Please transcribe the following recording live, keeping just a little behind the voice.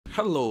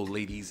Hello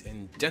ladies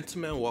and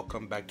gentlemen,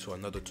 welcome back to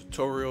another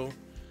tutorial.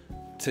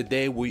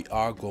 Today we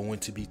are going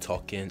to be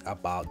talking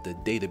about the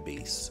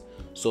database.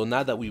 So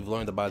now that we've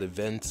learned about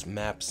events,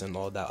 maps and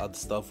all that other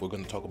stuff, we're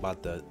going to talk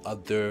about the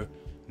other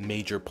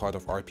major part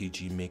of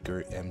RPG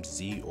Maker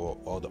MZ, or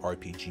all the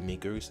RPG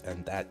makers,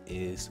 and that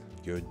is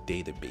your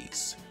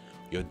database.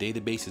 Your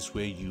database is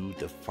where you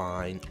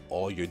define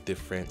all your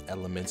different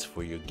elements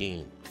for your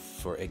game.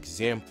 For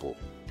example,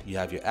 you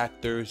have your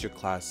actors, your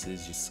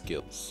classes, your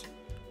skills,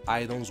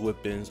 items,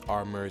 weapons,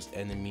 armors,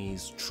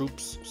 enemies,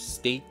 troops,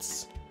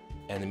 states,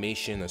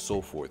 animation, and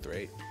so forth,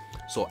 right?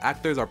 So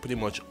actors are pretty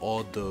much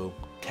all the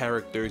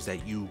characters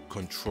that you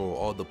control,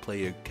 all the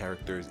player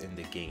characters in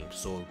the game.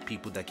 So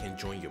people that can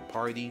join your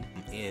party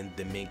and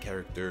the main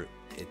character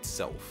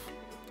itself,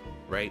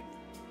 right?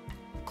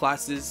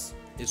 Classes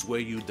is where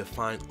you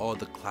define all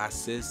the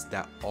classes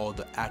that all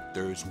the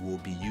actors will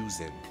be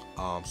using.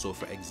 So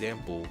for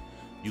example,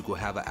 you could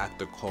have an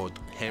actor called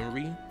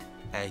Henry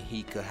and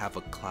he could have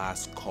a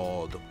class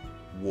called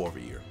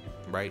Warrior,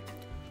 right?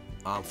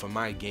 For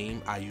my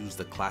game, I use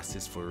the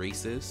classes for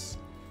races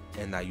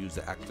and I use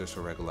the actors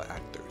for regular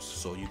actors.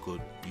 So you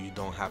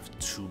don't have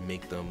to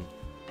make them,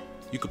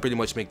 you could pretty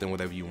much make them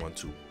whatever you want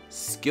to.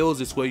 Skills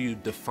is where you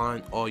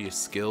define all your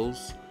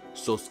skills.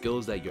 So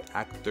skills that your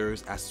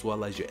actors as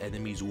well as your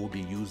enemies will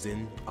be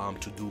using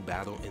to do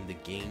battle in the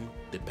game,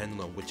 depending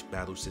on which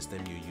battle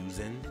system you're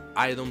using.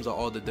 Items are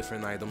all the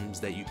different items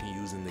that you can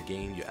use in the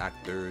game, your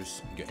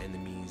actors, your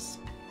enemies.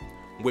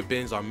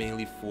 Weapons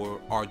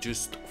are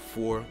just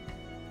for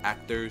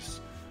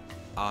actors.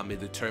 It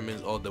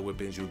determines all the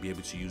weapons you'll be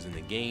able to use in the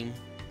game.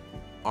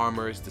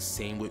 Armor is the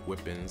same with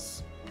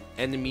weapons.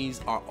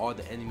 Enemies are all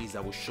the enemies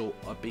that will show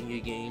up in your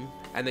game.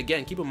 And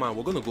again, keep in mind,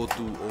 we're gonna go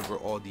through over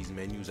all these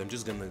menus. I'm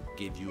just gonna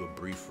give you a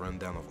brief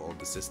rundown of all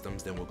the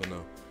systems, then we're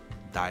gonna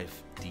dive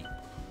deep,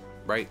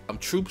 right?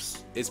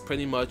 Troops is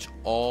pretty much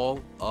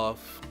all of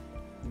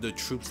the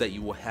troops that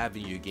you will have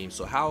in your game.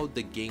 So how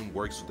the game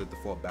works with the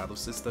default battle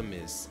system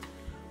is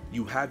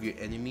you have your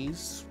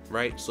enemies,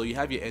 right? So you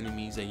have your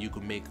enemies and you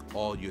could make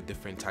all your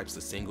different types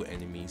of single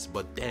enemies,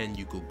 but then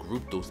you could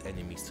group those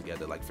enemies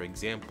together. Like for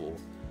example,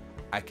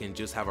 I can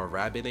just have a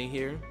rabbit in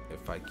here.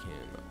 If I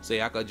can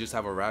say I could just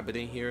have a rabbit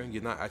in here,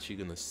 you're not actually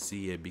gonna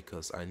see it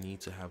because I need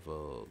to have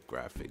a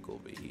graphic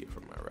over here for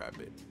my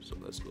rabbit. So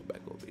let's go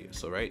back over here.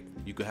 So right,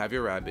 you could have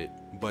your rabbit,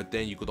 but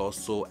then you could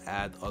also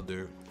add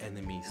other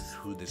enemies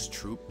to this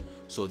troop,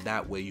 so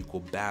that way you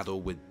could battle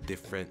with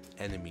different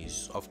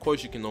enemies. Of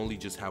course, you can only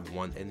just have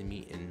one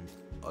enemy in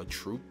a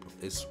troop.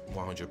 It's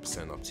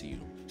 100% up to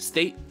you.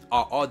 State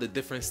are all the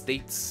different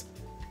states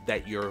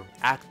that your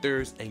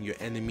actors and your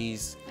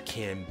enemies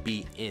can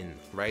be in,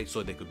 right?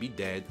 So they could be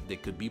dead, they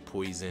could be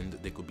poisoned,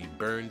 they could be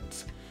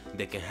burnt,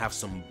 they can have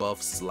some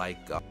buffs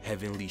like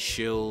heavenly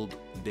shield,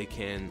 they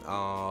can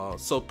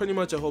so pretty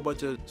much a whole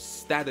bunch of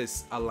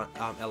status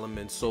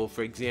elements. So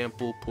for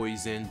example,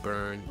 poison,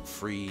 burn,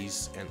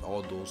 freeze, and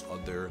all those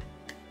other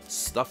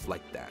stuff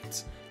like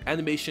that.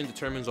 Animation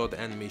determines all the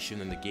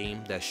animation in the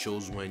game that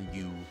shows when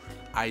you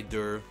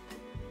either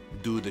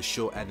do the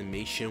show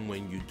animation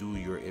when you do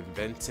your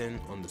inventing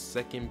on the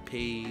second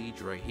page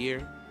right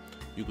here.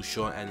 You can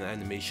show an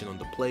animation on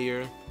the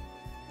player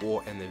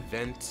or an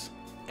event.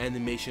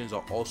 Animations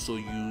are also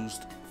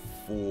used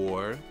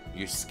for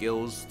your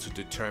skills to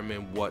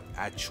determine what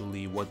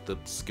the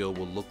skill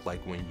will look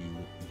like when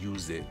you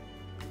use it,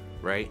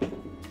 right?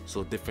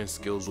 So different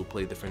skills will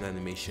play different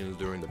animations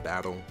during the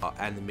battle.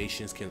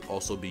 Animations can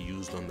also be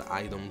used on the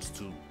items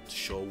to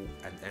show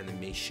an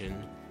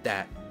animation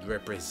that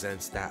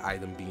represents that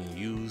item being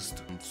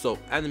used. So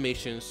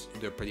animations,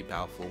 they're pretty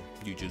powerful.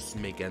 You just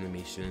make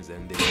animations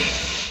and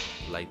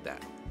they like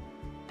that,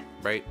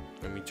 right?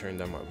 Let me turn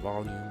down my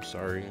volume,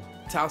 sorry.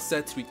 Tile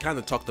sets, we kind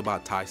of talked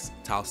about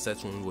tile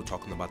sets when we were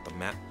talking about the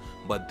map,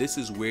 but this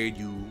is where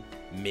you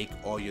make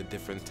all your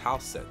different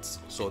tile sets.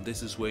 So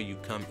this is where you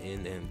come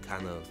in and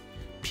kind of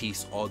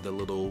piece all the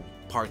little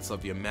parts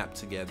of your map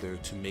together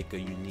to make a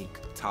unique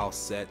tile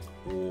set.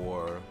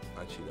 Or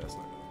actually, that's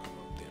not gonna come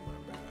up there,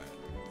 my bad.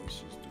 Let's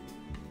just do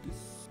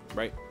this,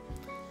 right?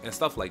 And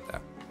stuff like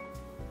that.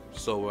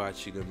 So we're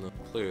actually gonna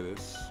clear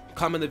this.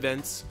 Common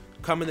events.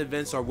 Common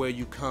events are where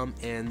you come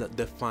and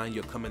define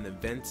your common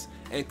events.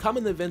 And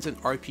common events in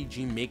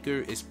RPG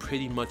Maker is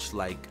pretty much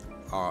like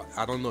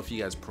I don't know if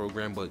you guys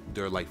program, but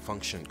they're like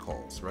function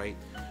calls, right?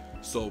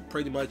 So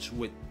pretty much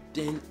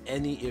within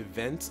any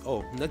event.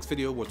 Oh, next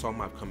video we're talking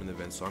about common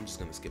events, so I'm just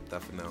gonna skip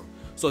that for now.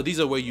 So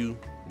these are where you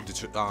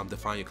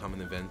define your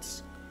common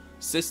events.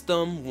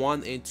 System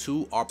 1 and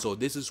 2 are, so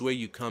this is where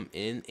you come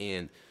in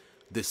and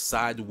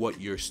decide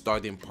what your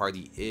starting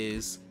party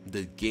is,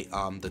 the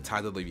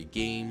title of your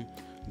game,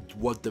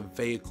 what the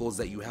vehicles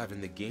that you have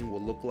in the game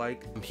will look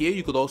like. Here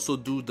you could also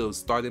do the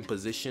starting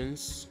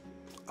positions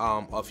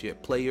of your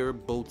player,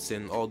 boats,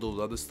 and all those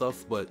other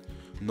stuff, but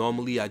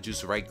normally I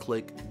just right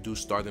click, do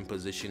starting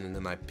position, and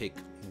then I pick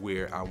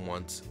where I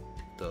want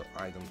the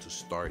item to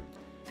start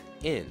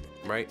in,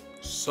 right?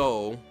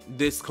 So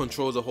this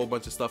controls a whole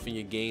bunch of stuff in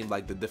your game,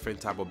 like the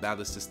different type of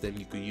battle system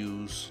you could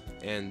use,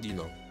 and you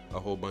know, a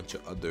whole bunch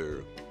of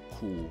other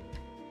cool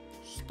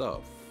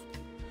stuff.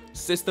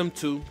 System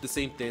 2, the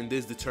same thing.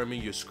 This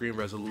determines your screen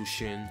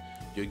resolution,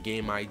 your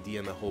game ID,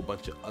 and a whole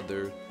bunch of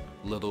other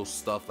little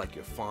stuff like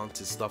your fonts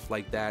and stuff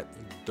like that.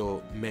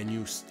 The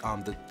menus,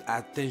 the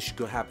things you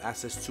can have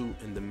access to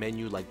in the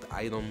menu, like the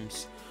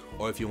items,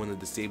 or if you want to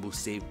disable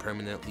save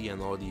permanently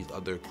and all these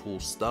other cool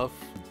stuff.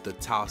 The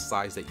tile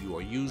size that you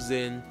are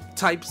using.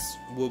 Types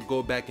will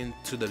go back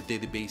into the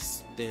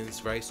database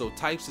things, right? So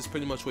types is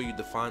pretty much where you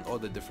define all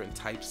the different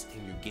types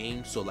in your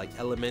game. So like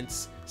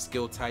elements,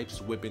 skill types,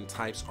 weapon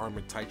types,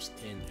 armor types,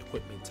 and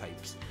equipment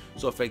types.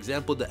 So for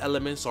example, the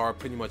elements are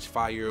pretty much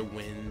fire,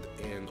 wind,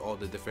 and all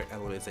the different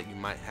elements that you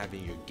might have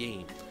in your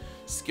game.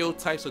 Skill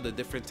types are the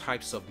different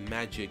types of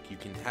magic you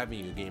can have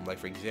in your game. Like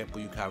for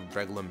example, you can have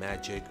regular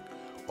magic,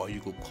 or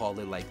you could call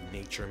it like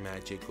nature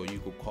magic, or you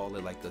could call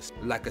it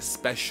like a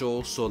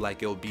special. So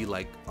like it'll be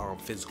like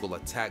physical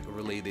attack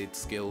related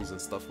skills and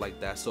stuff like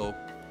that. So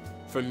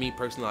for me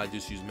personally, I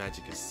just use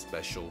magic as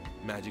special,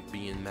 magic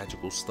being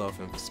magical stuff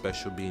and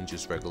special being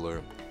just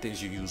regular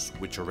things you use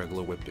with your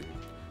regular weapon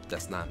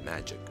that's not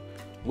magic.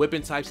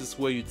 Weapon types is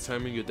where you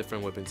determine your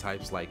different weapon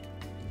types. Like,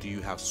 do you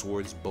have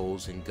swords,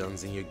 bows, and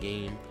guns in your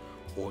game,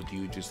 or do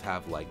you just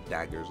have like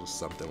daggers or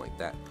something like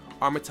that?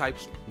 Armor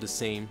types, the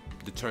same,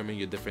 determine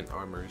your different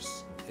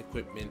armors.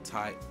 Equipment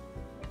type,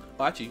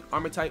 actually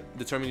armor type,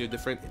 determine your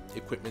different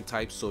equipment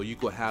types. So you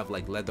could have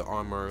like leather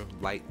armor,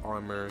 light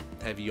armor,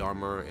 heavy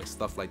armor, and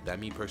stuff like that.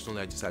 Me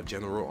personally, I just have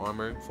general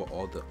armor for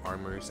all the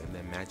armors, and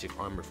then magic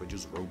armor for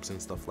just robes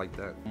and stuff like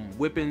that.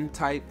 Equipment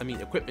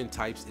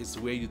types is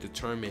where you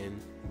determine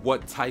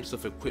what types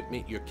of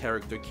equipment your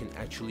character can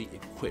actually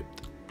equip,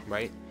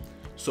 right?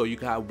 So you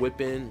can have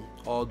weapon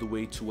all the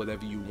way to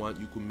whatever you want.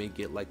 You can make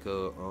it like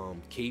a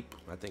cape.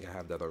 I think I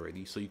have that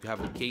already. So you can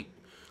have a cape.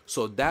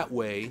 So that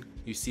way,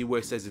 you see where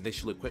it says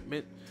initial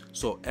equipment.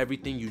 So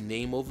everything you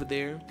name over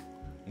there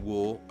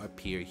will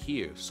appear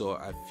here. So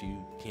if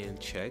you can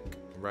check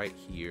right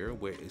here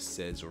where it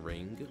says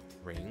ring,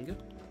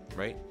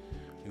 right?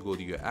 You go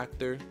to your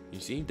actor. You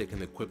see they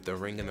can equip the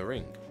ring and the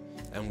ring.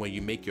 And when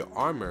you make your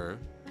armor,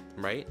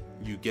 right,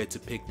 you get to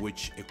pick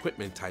which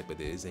equipment type it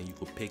is, and you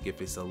could pick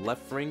if it's a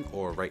left ring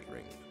or a right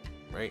ring,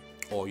 right?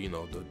 Or you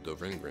know, the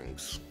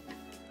rings.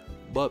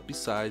 But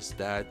besides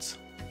that,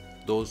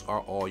 those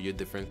are all your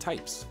different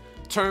types.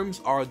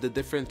 Terms are the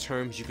different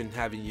terms you can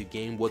have in your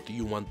game. What do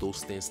you want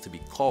those things to be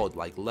called?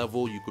 Like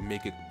level, you could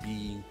make it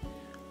be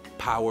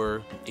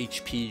power.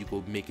 HP, you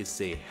could make it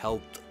say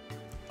health.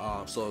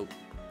 So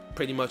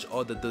pretty much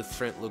all the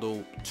different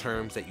little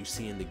terms that you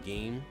see in the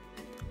game,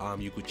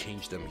 you could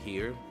change them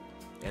here.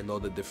 And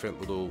all the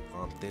different little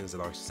things that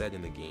are said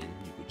in the game,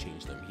 you could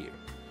change them here.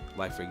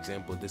 Like for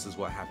example, this is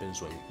what happens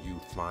when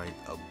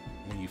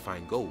you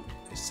find gold.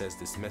 It says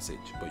this message,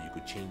 but you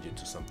could change it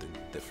to something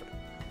different,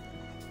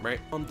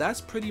 right?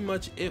 That's pretty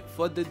much it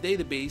for the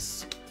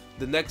database.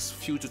 The next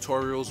few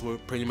tutorials, we're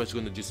pretty much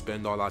going to just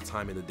spend all our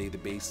time in the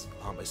database,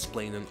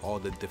 explaining all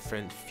the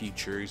different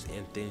features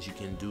and things you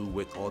can do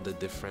with all the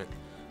different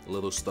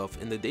little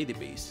stuff in the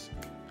database.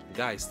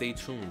 Guys, stay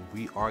tuned.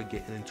 We are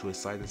getting into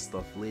exciting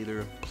stuff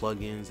later,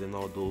 plugins and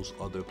all those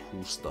other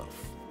cool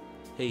stuff.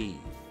 Hey,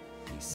 peace.